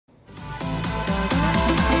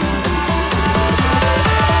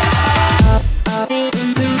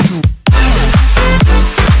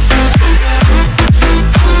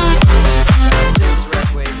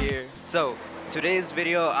today's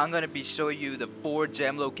video, I'm gonna be showing you the 4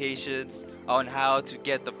 gem locations on how to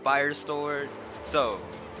get the fire sword. So,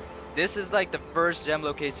 this is like the first gem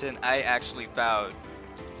location I actually found.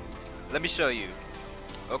 Let me show you.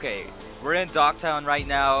 Okay, we're in Docktown right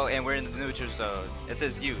now, and we're in the neutral zone. It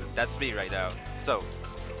says you, that's me right now. So,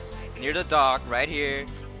 near the dock, right here,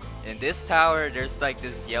 in this tower, there's like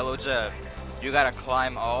this yellow gem. You gotta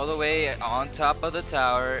climb all the way on top of the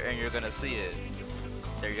tower, and you're gonna see it.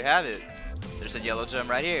 There you have it. There's a yellow gem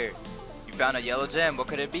right here. You found a yellow gem, what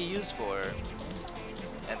could it be used for?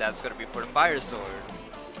 And that's gonna be for the fire sword.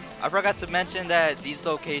 I forgot to mention that these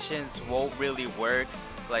locations won't really work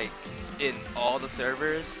like in all the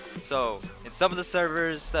servers. So in some of the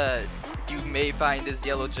servers that you may find this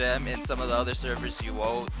yellow gem, in some of the other servers you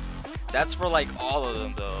won't. That's for like all of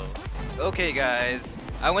them though. Okay guys,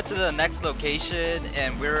 I went to the next location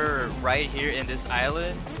and we're right here in this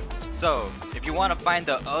island. So if you want to find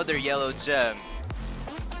the other yellow gem,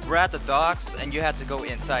 we're at the docks and you have to go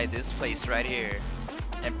inside this place right here.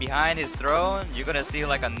 And behind his throne, you're gonna see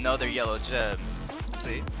like another yellow gem.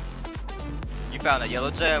 See? You found a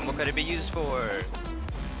yellow gem, what could it be used for?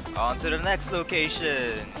 On to the next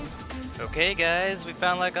location. Okay guys, we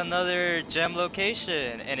found like another gem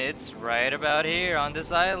location and it's right about here on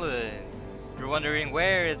this island. If you're wondering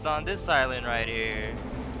where, it's on this island right here.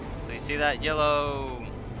 So you see that yellow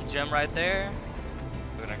gem right there?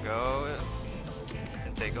 We're gonna go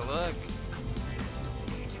and take a look.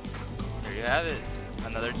 There you have it.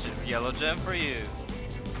 Another yellow gem for you.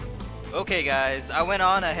 Okay guys, I went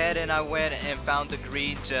on ahead and I went and found the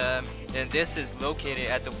green gem, and this is located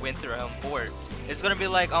at the Winterhelm Fort. It's gonna be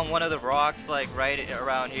like on one of the rocks, like right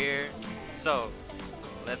around here. So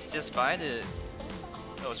let's just find it.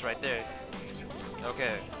 Oh, it's right there.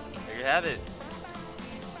 Okay, there you have it.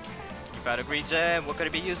 You found a green gem, what could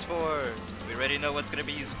it be used for? We already know what's gonna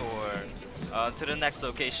be used for. On to the next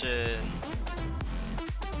location.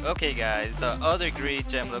 Okay guys, the other green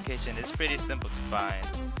gem location is pretty simple to find.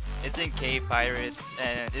 It's in Cave Pirates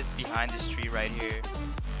and it's behind this tree right here.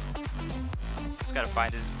 Just gotta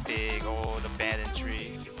find this big old abandoned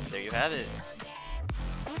tree. There you have it.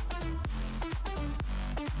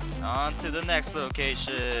 On to the next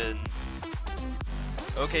location.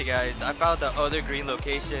 Okay guys, I found the other green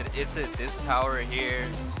location. It's at this tower here.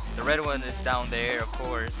 The red one is down there, of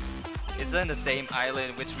course. It's in the same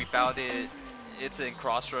island which we found it. It's in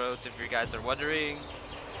Crossroads, if you guys are wondering.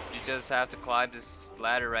 You just have to climb this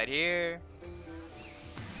ladder right here.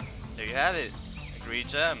 There you have it, a green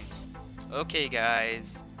gem. Okay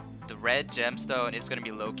guys, the red gemstone is going to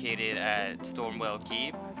be located at Stormwell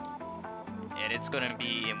Keep. And it's going to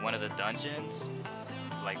be in one of the dungeons,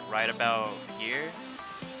 like right about here.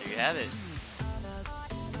 There you have it.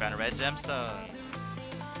 Found a red gemstone.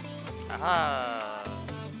 Aha!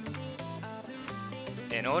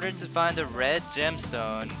 In order to find the red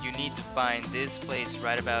gemstone, you need to find this place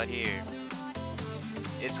right about here.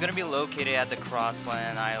 It's gonna be located at the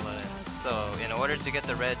Crossland Island. So in order to get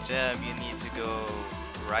the red gem, you need to go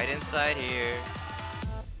right inside here.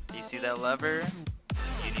 You see that lever?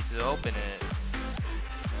 You need to open it.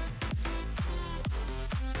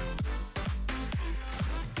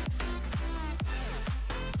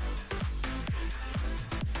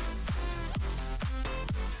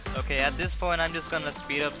 Okay, at this point I'm just gonna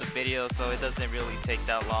speed up the video so it doesn't really take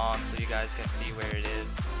that long so you guys can see where it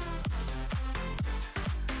is.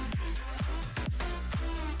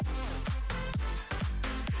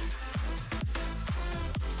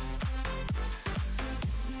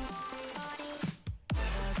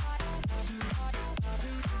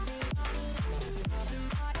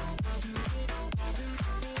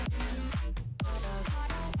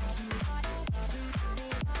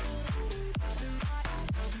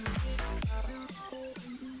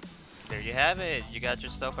 There you have it, you got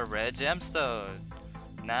yourself a red gemstone.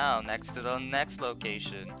 Now, next to the next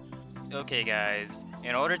location. Okay guys,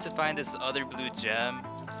 in order to find this other blue gem,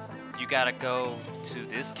 you gotta go to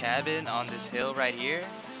this cabin on this hill right here.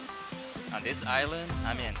 On this island,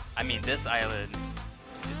 I mean this island.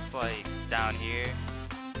 It's like down here.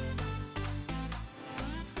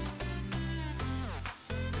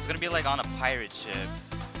 It's gonna be like on a pirate ship,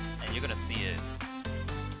 and you're gonna see it.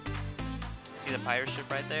 See the pirate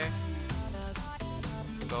ship right there?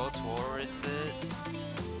 Go towards it.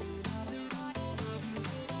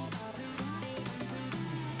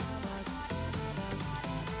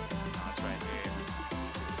 Oh, it's right here.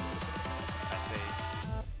 I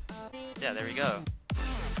think. Yeah, there we go.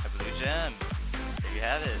 A blue gem. There you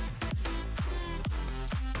have it.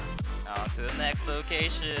 On to the next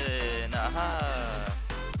location. Aha.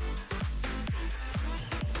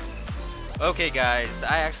 Okay guys,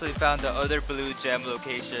 I actually found the other blue gem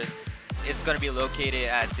location. It's gonna be located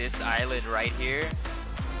at this island right here.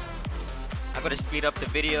 I'm gonna speed up the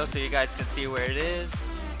video so you guys can see where it is.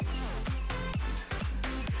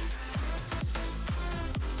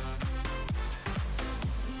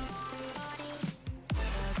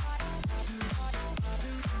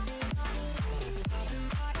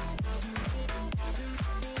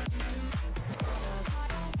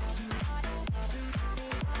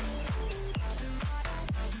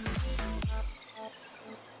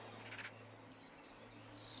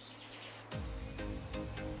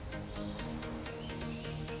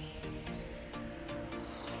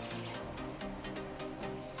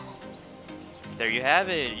 There you have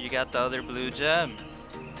it, you got the other blue gem.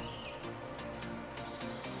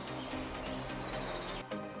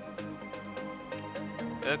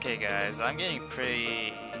 Okay guys, I'm getting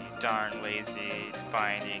pretty darn lazy to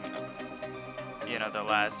finding, you know, the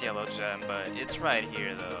last yellow gem, but it's right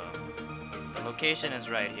here though. The location is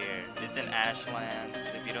right here. It's in Ashlands.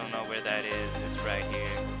 If you don't know where that is, it's right here.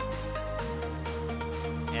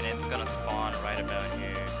 And it's gonna spawn right about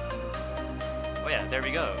here. Oh yeah, there we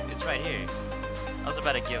go. It's right here. I was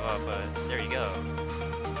about to give up, but there you go.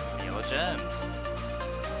 Yellow gem.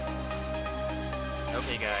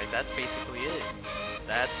 Okay guys, that's basically it.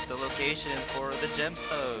 That's the location for the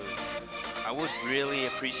gemstones. I would really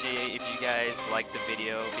appreciate if you guys liked the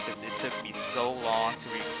video because it took me so long to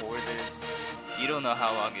record this. You don't know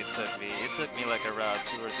how long it took me. It took me like around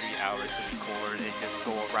 2 or 3 hours to record and just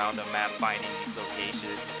go around the map finding these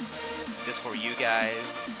locations just for you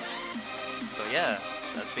guys. So yeah,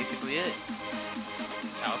 that's basically it.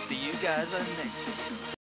 I'll see you guys on the next video.